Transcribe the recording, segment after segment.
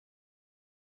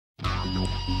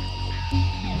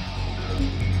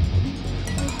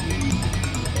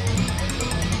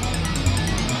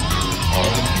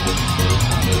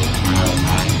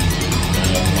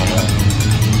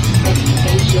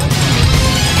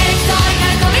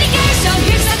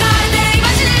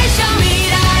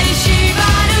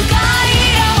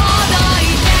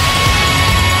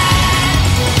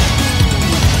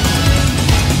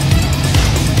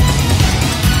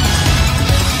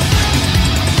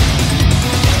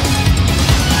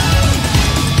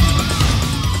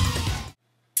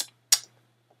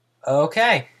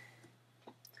Okay,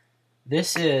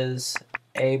 this is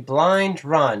a blind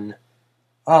run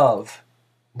of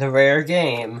the rare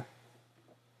game.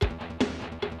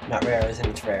 Not rare, isn't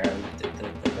it? Rare.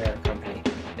 The rare company.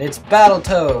 It's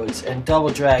Battletoads and Double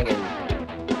Dragon,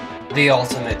 the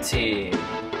ultimate team.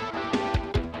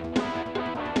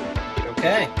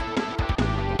 Okay,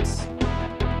 let's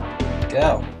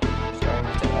go. Starting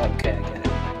with the, okay, I get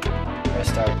it. Let's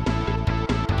start.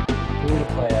 Who to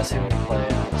play as? Who to play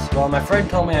as? Well, my friend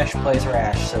told me I should play as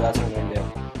Rash, so that's what I'm gonna do.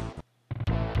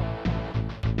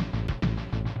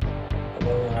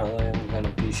 Although or not, I'm gonna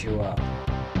beat you up.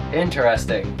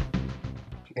 Interesting.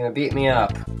 You're gonna beat me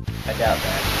up. I doubt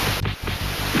that.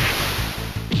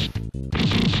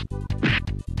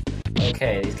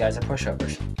 Okay, these guys are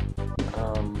pushovers.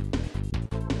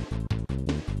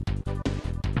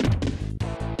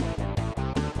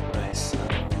 Nice.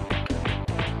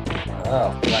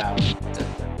 Oh, wow.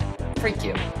 Freak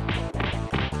you.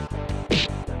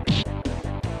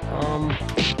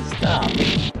 Stop.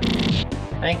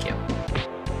 Thank you.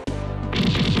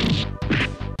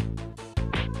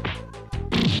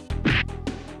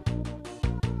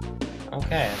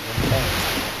 Okay.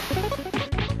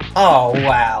 Oh,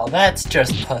 wow. That's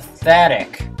just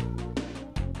pathetic.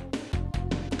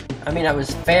 I mean, I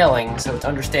was failing, so it's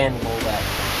understandable that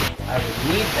I would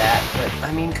need that, but,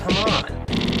 I mean, come on.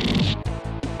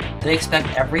 They expect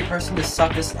every person to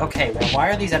suck this? Okay, well, why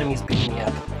are these enemies beating me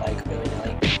up, like,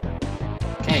 willy-nilly?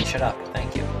 Okay, shut up.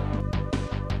 Thank you.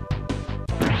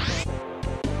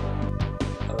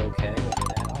 Okay, what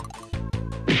the hell?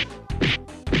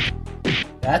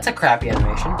 That's a crappy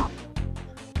animation.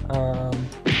 Well,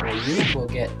 you will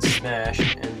get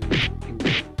smashed, and you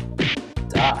will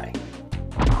die.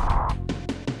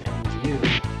 And you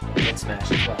will get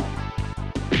smashed as well.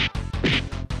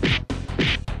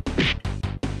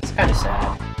 It's kind of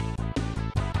sad.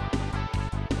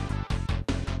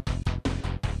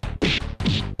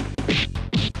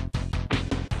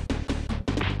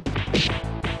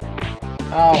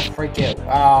 Oh, freak you.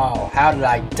 Oh, how did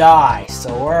I die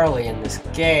so early in this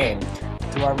game?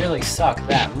 Do I really suck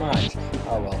that much?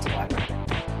 Oh, well, it's a library.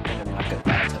 And I'm not good at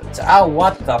Battletoads. Oh,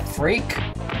 what the freak?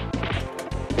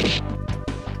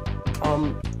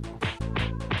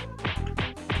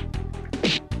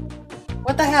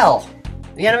 What the hell?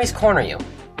 The enemies corner you.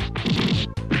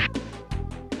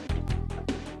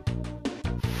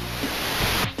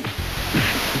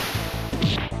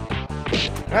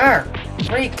 Arr!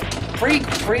 Freak! Freak!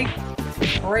 Freak!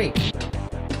 Freak!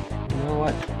 You know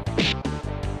what?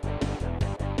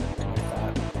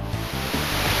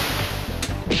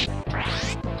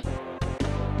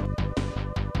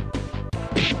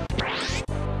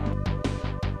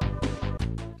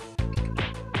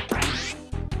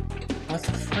 What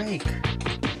the freak?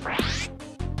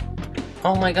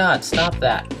 Oh my god, stop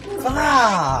that.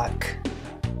 Fuck!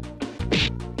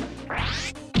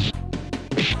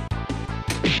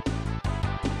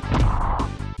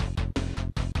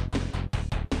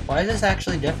 Why is this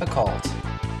actually difficult?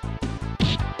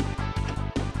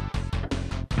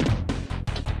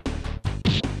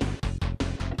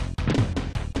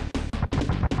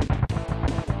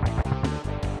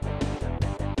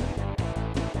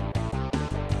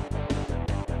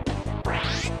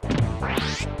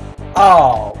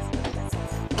 Oh,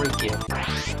 freak you.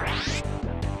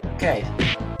 Okay.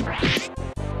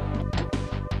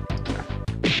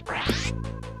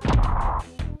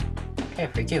 Okay,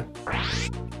 freak you.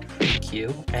 Freak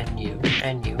you, and you,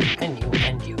 and you, and you,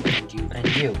 and you, and you,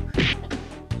 and you.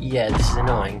 Yeah, this is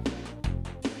annoying.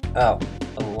 Oh,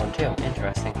 level 1 too.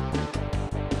 Interesting.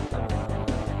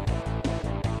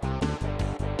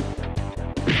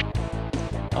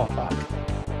 Oh, fuck.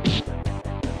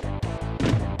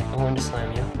 I'm going to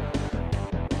slam you.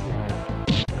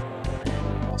 And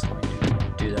I'm also going to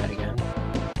do that again.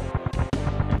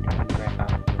 And I'm going to break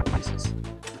out little pieces.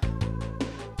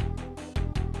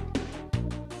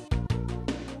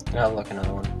 Oh, look,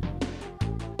 another one.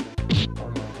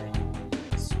 One more thing.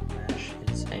 Smash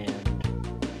his hand.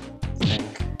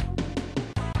 Think.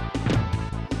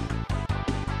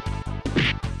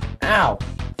 Ow!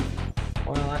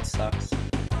 Well, that sucks.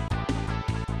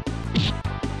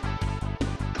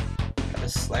 Gotta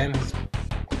slam his...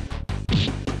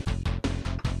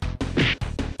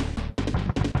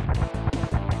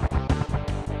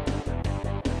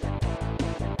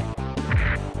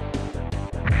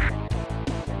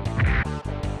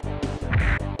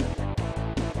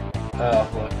 Oh,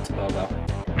 look, it's Bobo.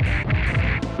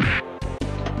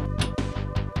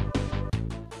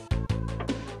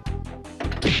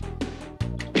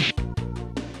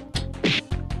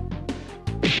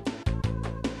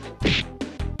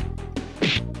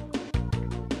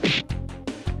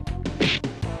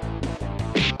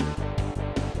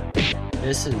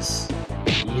 This is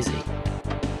easy.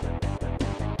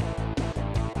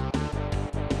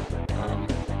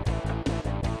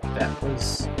 That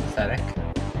was pathetic,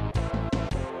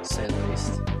 to say the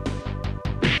least.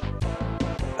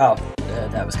 Oh,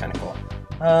 that was kind of cool.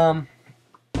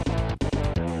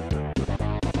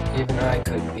 Even I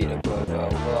could beat a Bobo.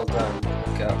 Well